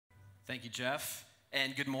Thank you, Jeff,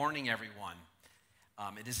 and good morning, everyone.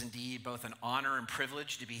 It is indeed both an honor and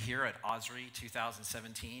privilege to be here at Esri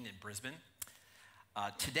 2017 in Brisbane.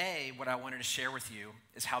 Today, what I wanted to share with you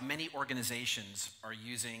is how many organizations are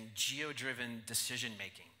using geo-driven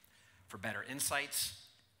decision-making for better insights,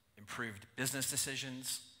 improved business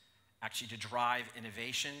decisions, actually to drive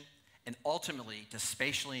innovation, and ultimately to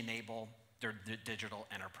spatially enable their digital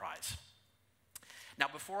enterprise. Now,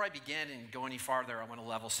 before I begin and go any farther, I want to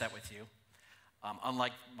level set with you.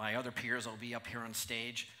 Unlike my other peers, I'll be up here on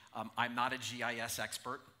stage. I'm not a GIS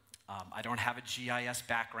expert. I don't have a GIS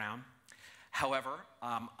background. However,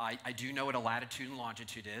 I do know what a latitude and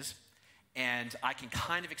longitude is, and I can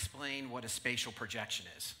kind of explain what a spatial projection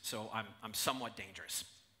is. So I'm somewhat dangerous.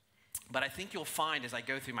 But I think you'll find as I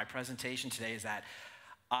go through my presentation today is that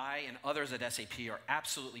I and others at SAP are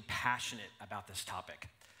absolutely passionate about this topic.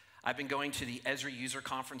 I've been going to the Esri user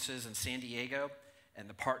conferences in San Diego and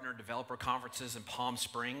the partner developer conferences in Palm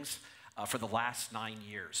Springs for the last 9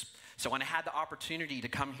 years. So when I had the opportunity to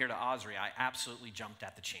come here to Esri, I absolutely jumped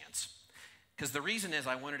at the chance. Because the reason is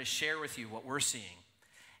I wanted to share with you what we're seeing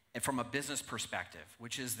and from a business perspective,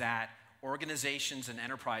 which is that organizations and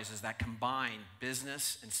enterprises that combine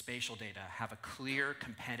business and spatial data have a clear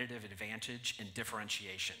competitive advantage and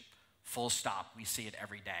differentiation. Full stop. We see it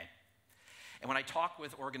every day. And when I talk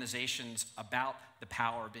with organizations about the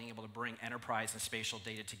power of being able to bring enterprise and spatial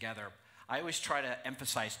data together, I always try to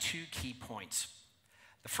emphasize 2 key points.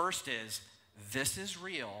 The first is, this is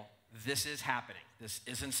real, this is happening. This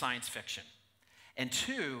isn't science fiction. And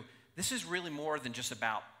 2, this is really more than just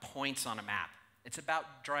about points on a map. It's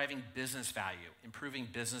about driving business value, improving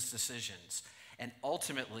business decisions, and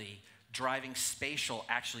ultimately driving spatial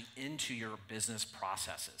actually into your business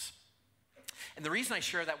processes. And the reason I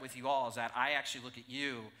share that with you all is that I actually look at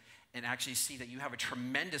you and actually see that you have a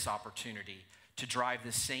tremendous opportunity to drive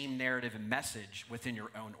the same narrative and message within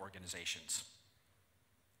your own organizations.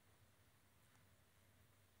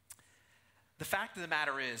 The fact of the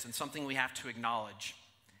matter is, and something we have to acknowledge,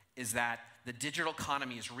 is that the digital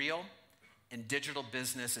economy is real and digital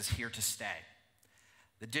business is here to stay.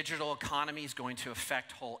 The digital economy is going to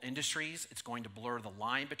affect whole industries. It's going to blur the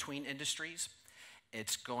line between industries.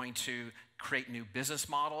 It's going to create new business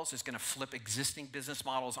models. It's going to flip existing business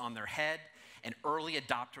models on their head, and early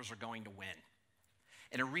adopters are going to win.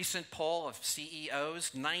 In a recent poll of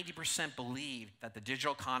CEOs, 90% believed that the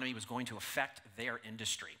digital economy was going to affect their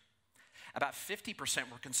industry. About 50%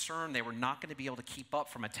 were concerned they were not going to be able to keep up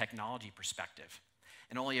from a technology perspective.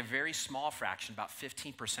 And only a very small fraction, about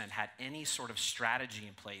 15%, had any sort of strategy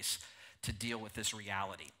in place to deal with this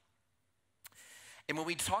reality. And when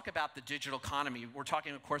we talk about the digital economy, we're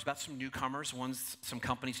talking, of course, about some newcomers, some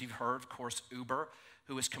companies you've heard, of course, Uber,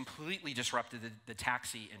 who has completely disrupted the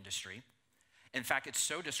taxi industry. In fact, it's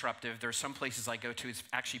so disruptive, there are some places I go to, it's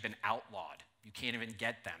actually been outlawed. You can't even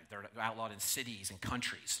get them. They're outlawed in cities and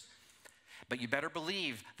countries. But you better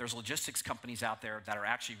believe there's logistics companies out there that are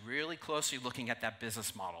actually really closely looking at that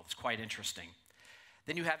business model. It's quite interesting.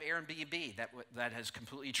 Then you have Airbnb that has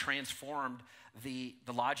completely transformed the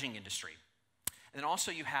lodging industry. And then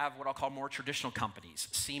also you have what I'll call more traditional companies,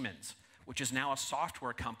 Siemens, which is now a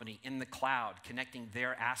software company in the cloud connecting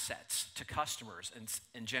their assets to customers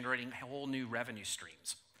and generating whole new revenue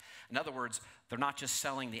streams. In other words, they're not just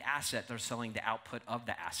selling the asset, they're selling the output of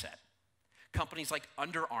the asset. Companies like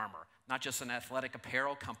Under Armour, not just an athletic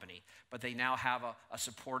apparel company, but they now have a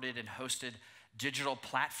supported and hosted digital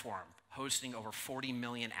platform hosting over 40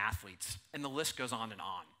 million athletes, and the list goes on and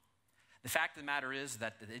on. The fact of the matter is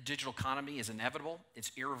that the digital economy is inevitable,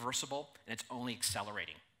 it's irreversible, and it's only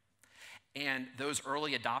accelerating. And those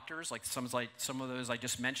early adopters, like some of those I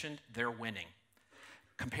just mentioned, they're winning.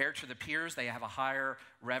 Compared to the peers, they have a higher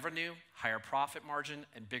revenue, higher profit margin,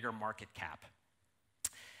 and bigger market cap.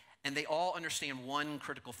 And they all understand one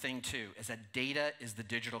critical thing too, is that data is the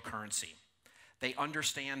digital currency. They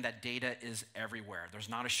understand that data is everywhere. There's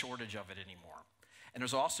not a shortage of it anymore. And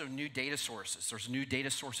there's also new data sources. There's new data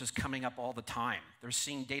sources coming up all the time. They're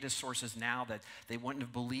seeing data sources now that they wouldn't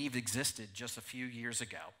have believed existed just a few years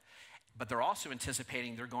ago. But they're also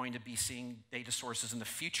anticipating they're going to be seeing data sources in the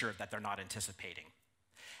future that they're not anticipating.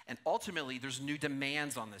 And ultimately, there's new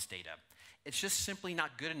demands on this data. It's just simply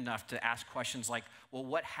not good enough to ask questions like, well,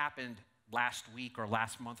 what happened last week or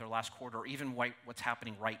last month or last quarter, or even what's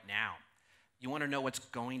happening right now? You want to know what's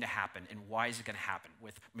going to happen and why is it going to happen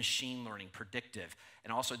with machine learning, predictive,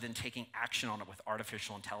 and also then taking action on it with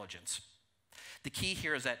artificial intelligence. The key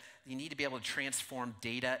here is that you need to be able to transform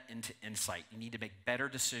data into insight. You need to make better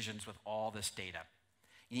decisions with all this data.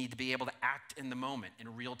 You need to be able to act in the moment,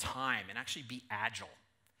 in real time, and actually be agile.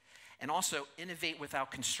 And also, innovate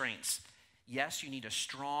without constraints. Yes, you need a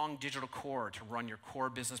strong digital core to run your core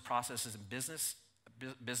business processes and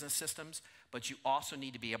business systems, but you also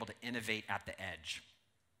need to be able to innovate at the edge.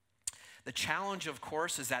 The challenge, of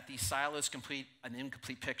course, is that these silos complete an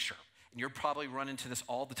incomplete picture, and you're probably run into this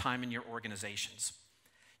all the time in your organizations.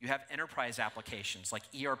 You have enterprise applications like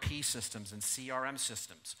ERP systems and CRM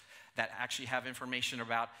systems that actually have information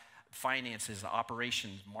about finances,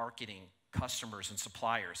 operations, marketing, customers, and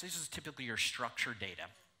suppliers. This is typically your structured data.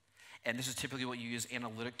 And this is typically what you use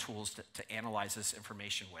analytic tools to analyze this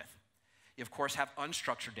information with. You, of course, have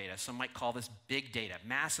unstructured data. Some might call this big data,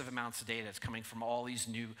 massive amounts of data that's coming from all these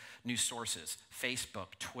new sources. Facebook,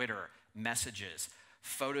 Twitter, messages,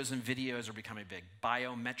 photos and videos are becoming big,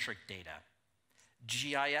 biometric data.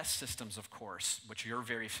 GIS systems, of course, which you're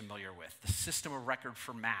very familiar with. The system of record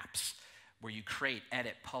for maps, where you create,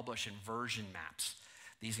 edit, publish, and version maps.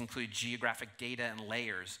 These include geographic data and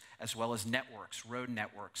layers, as well as networks, road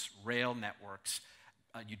networks, rail networks,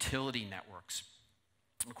 utility networks.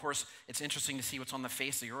 Of course, it's interesting to see what's on the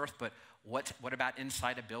face of the earth, but what about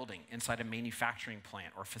inside a building, inside a manufacturing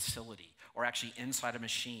plant or facility, or actually inside a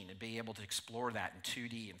machine, and be able to explore that in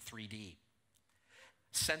 2D and 3D.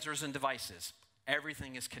 Sensors and devices.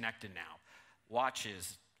 Everything is connected now.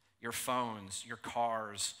 Watches, your phones, your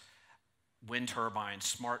cars, wind turbines,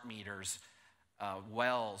 smart meters,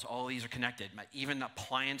 wells, all these are connected. Even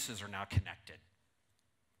appliances are now connected.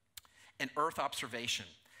 And Earth observation,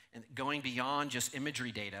 and going beyond just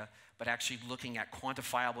imagery data, but actually looking at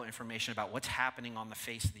quantifiable information about what's happening on the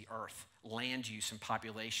face of the Earth, land use and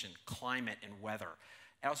population, climate and weather,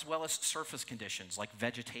 as well as surface conditions like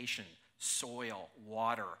vegetation, soil,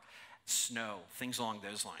 water, snow, things along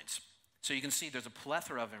those lines. So you can see there's a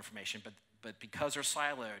plethora of information, but because they're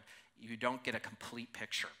siloed, you don't get a complete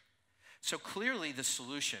picture. So clearly the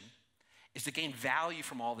solution is to gain value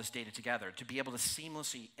from all this data together, to be able to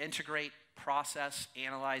seamlessly integrate, process,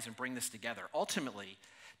 analyze, and bring this together. Ultimately,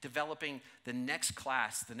 developing the next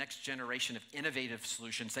class, the next generation of innovative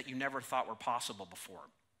solutions that you never thought were possible before.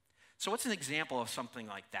 So what's an example of something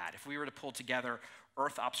like that? If we were to pull together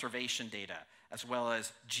Earth observation data, as well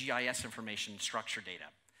as GIS information and structure data.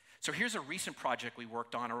 So here's a recent project we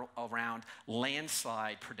worked on around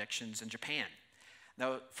landslide predictions in Japan.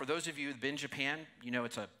 Now, for those of you who've been to Japan, you know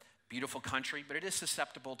it's a beautiful country, but it is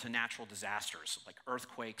susceptible to natural disasters like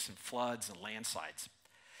earthquakes and floods and landslides.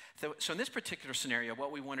 So in this particular scenario,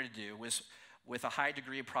 what we wanted to do was, with a high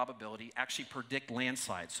degree of probability, actually predict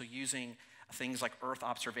landslides. So using things like Earth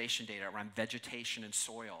observation data around vegetation and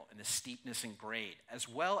soil and the steepness and grade, as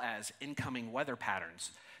well as incoming weather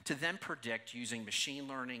patterns, to then predict using machine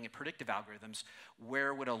learning and predictive algorithms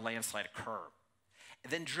where would a landslide occur.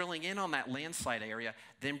 And then drilling in on that landslide area,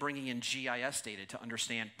 then bringing in GIS data to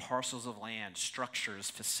understand parcels of land, structures,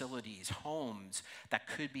 facilities, homes that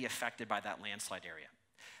could be affected by that landslide area.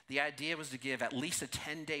 The idea was to give at least a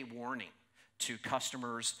 10-day warning to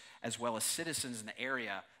customers as well as citizens in the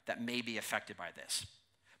area that may be affected by this.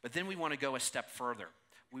 But then we want to go a step further.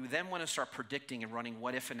 We then want to start predicting and running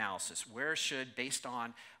what-if analysis. Where should, based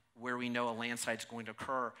on where we know a landslide is going to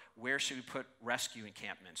occur, where should we put rescue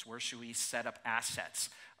encampments? Where should we set up assets?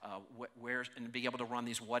 And be able to run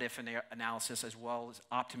these what-if analysis as well as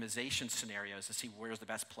optimization scenarios to see where's the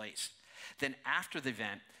best place. Then after the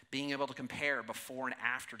event, being able to compare before and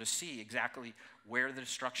after to see exactly where the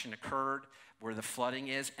destruction occurred, where the flooding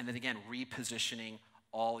is, and then again, repositioning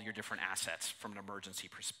all your different assets from an emergency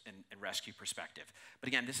and rescue perspective. But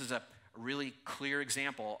again, this is a really clear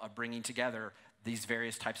example of bringing together these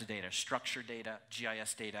various types of data: structured data,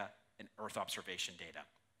 GIS data, and Earth observation data.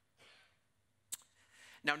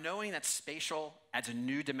 Now, knowing that spatial adds a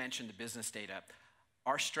new dimension to business data,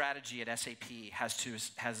 our strategy at SAP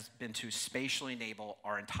has been to spatially enable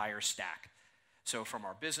our entire stack. So from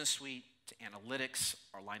our business suite to analytics,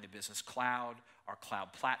 our line of business cloud, our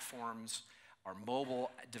cloud platforms, our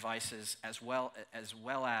mobile devices, as well as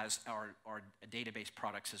our database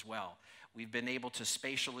products as well. We've been able to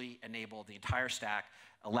spatially enable the entire stack,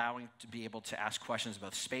 allowing to be able to ask questions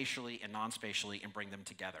both spatially and non-spatially and bring them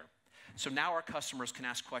together. So now our customers can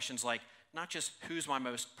ask questions like, not just who's my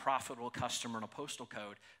most profitable customer in a postal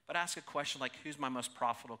code, but ask a question like, who's my most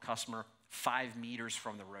profitable customer 5 meters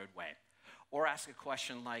from the roadway? Or ask a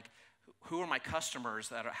question like, who are my customers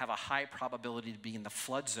that have a high probability to be in the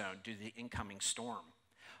flood zone due to the incoming storm?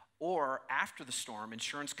 Or after the storm,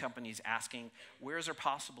 insurance companies asking, where is there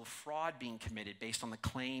possible fraud being committed based on the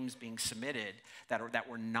claims being submitted that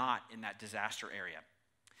were not in that disaster area?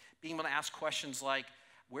 Being able to ask questions like,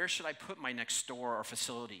 where should I put my next store or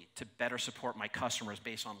facility to better support my customers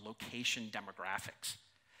based on location demographics?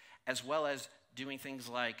 As well as doing things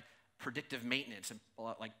like predictive maintenance and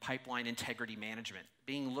like pipeline integrity management,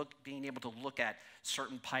 being able to look at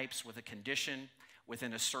certain pipes with a condition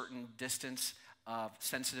within a certain distance of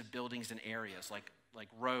sensitive buildings and areas like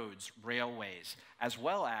roads, railways, as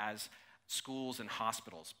well as schools and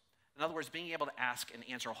hospitals. In other words, being able to ask and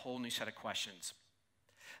answer a whole new set of questions.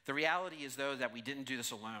 The reality is, though, that we didn't do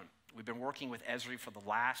this alone. We've been working with Esri for the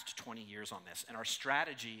last 20 years on this, and our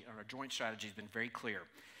strategy, or our joint strategy, has been very clear.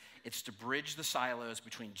 It's to bridge the silos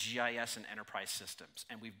between GIS and enterprise systems,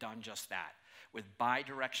 and we've done just that with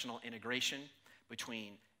bi-directional integration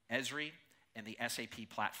between Esri and the SAP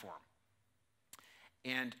platform.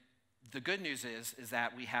 And the good news is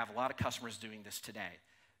that we have a lot of customers doing this today,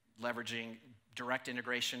 leveraging direct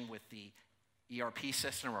integration with the ERP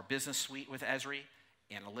system or business suite with Esri,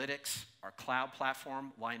 analytics, our cloud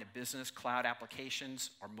platform, line of business, cloud applications,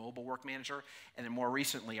 our mobile work manager, and then more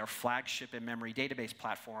recently, our flagship in-memory database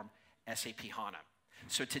platform, SAP HANA.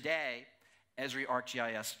 So today, Esri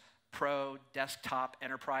ArcGIS Pro, Desktop,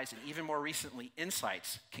 Enterprise, and even more recently,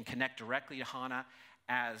 Insights can connect directly to HANA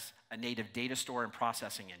as a native data store and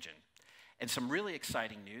processing engine. And some really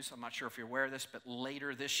exciting news, I'm not sure if you're aware of this, but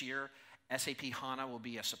later this year, SAP HANA will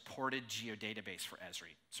be a supported geodatabase for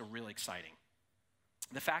Esri. So really exciting.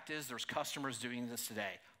 The fact is, there's customers doing this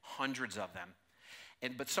today, hundreds of them.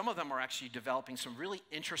 But some of them are actually developing some really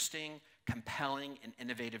interesting, compelling, and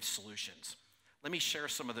innovative solutions. Let me share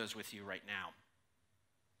some of those with you right now.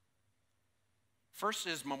 First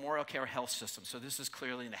is Memorial Care Health System. So this is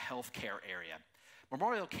clearly in the healthcare area.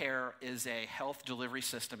 Memorial Care is a health delivery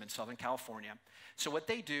system in Southern California. So what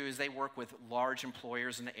they do is they work with large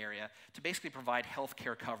employers in the area to basically provide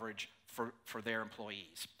healthcare coverage for their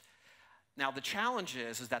employees. Now, the challenge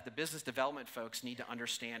is that the business development folks need to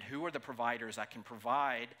understand who are the providers that can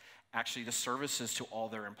provide actually the services to all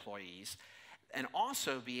their employees, and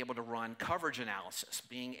also be able to run coverage analysis,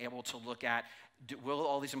 being able to look at, will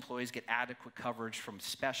all these employees get adequate coverage from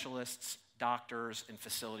specialists, doctors, and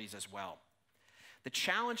facilities as well. The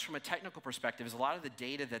challenge from a technical perspective is a lot of the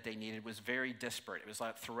data that they needed was very disparate. It was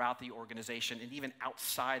like throughout the organization and even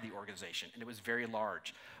outside the organization, and it was very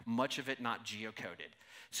large, much of it not geocoded.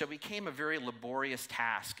 So it became a very laborious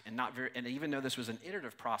task, and even though this was an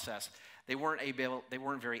iterative process, they weren't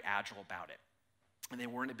very agile about it. And they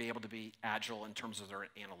weren't able to be agile in terms of their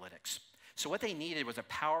analytics. So what they needed was a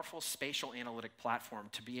powerful spatial analytic platform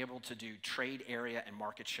to be able to do trade area and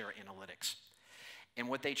market share analytics. And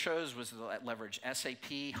what they chose was to leverage SAP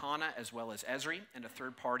HANA as well as Esri and a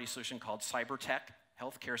third-party solution called CyberTech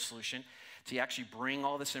Healthcare Solution to actually bring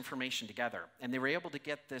all this information together. And they were able to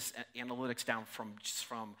get this analytics down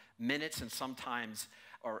from minutes and sometimes,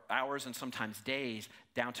 or hours and sometimes days,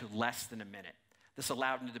 down to less than a minute. This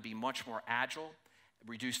allowed them to be much more agile,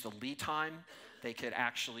 reduce the lead time. They could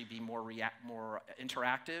actually be more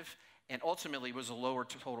interactive, and ultimately was a lower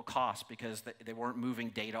total cost because they weren't moving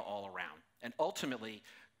data all around. And ultimately,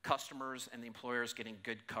 customers and the employers getting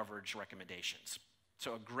good coverage recommendations.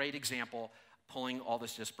 So a great example, pulling all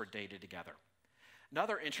this disparate data together.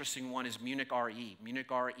 Another interesting one is Munich Re. Munich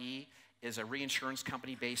Re is a reinsurance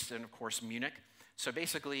company based in, of course, Munich. So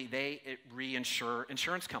basically, they reinsure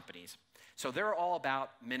insurance companies. So they're all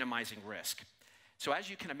about minimizing risk. So as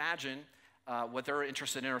you can imagine, what they're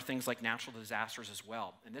interested in are things like natural disasters as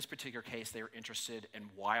well. In this particular case, they're interested in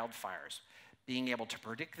wildfires, being able to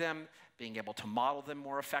predict them, being able to model them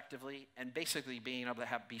more effectively, and basically being able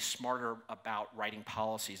to be smarter about writing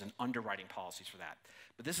policies and underwriting policies for that.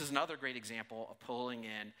 But this is another great example of pulling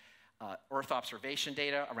in Earth observation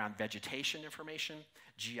data around vegetation information,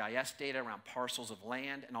 GIS data around parcels of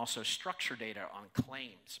land, and also structure data on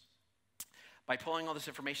claims. By pulling all this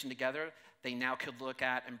information together, they now could look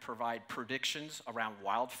at and provide predictions around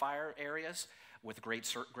wildfire areas with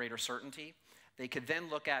greater certainty. They could then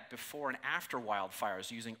look at before and after wildfires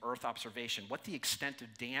using Earth observation, what the extent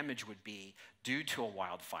of damage would be due to a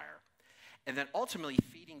wildfire. And then ultimately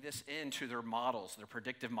feeding this into their models, their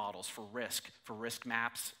predictive models for risk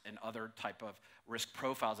maps and other type of risk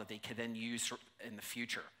profiles that they could then use in the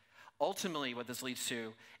future. Ultimately, what this leads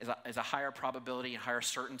to is a higher probability and higher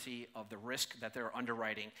certainty of the risk that they're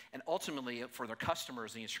underwriting, and ultimately, for their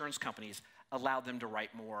customers, the insurance companies, allow them to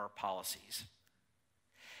write more policies.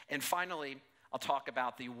 And finally, I'll talk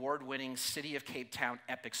about the award-winning City of Cape Town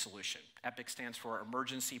EPIC solution. EPIC stands for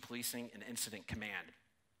Emergency Policing and Incident Command.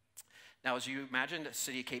 Now, as you imagine, the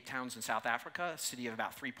City of Cape Town's in South Africa, a city of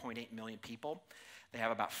about 3.8 million people. They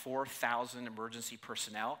have about 4,000 emergency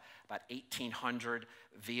personnel, about 1,800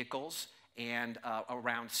 vehicles, and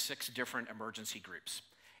around 6 different emergency groups.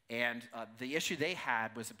 And the issue they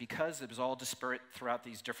had was that because it was all disparate throughout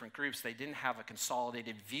these different groups, they didn't have a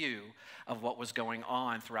consolidated view of what was going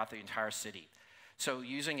on throughout the entire city. So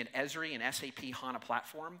using an Esri and SAP HANA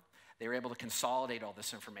platform, they were able to consolidate all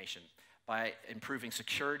this information. By improving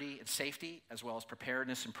security and safety, as well as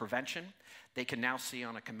preparedness and prevention, they can now see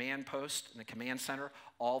on a command post in the command center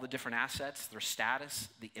all the different assets, their status,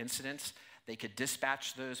 the incidents. They could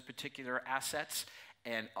dispatch those particular assets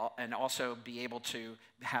and also be able to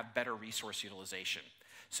have better resource utilization.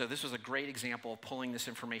 So this was a great example of pulling this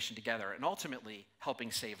information together and ultimately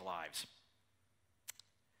helping save lives.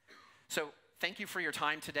 So thank you for your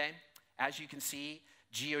time today. As you can see,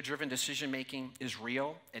 geo-driven decision-making is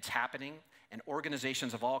real, it's happening, and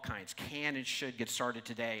organizations of all kinds can and should get started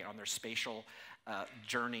today on their spatial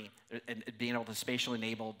journey and being able to spatially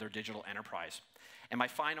enable their digital enterprise. And my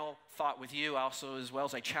final thought with you also, as well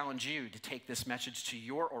as I challenge you to take this message to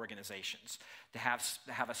your organizations, to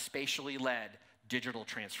have a spatially led digital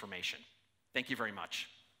transformation. Thank you very much.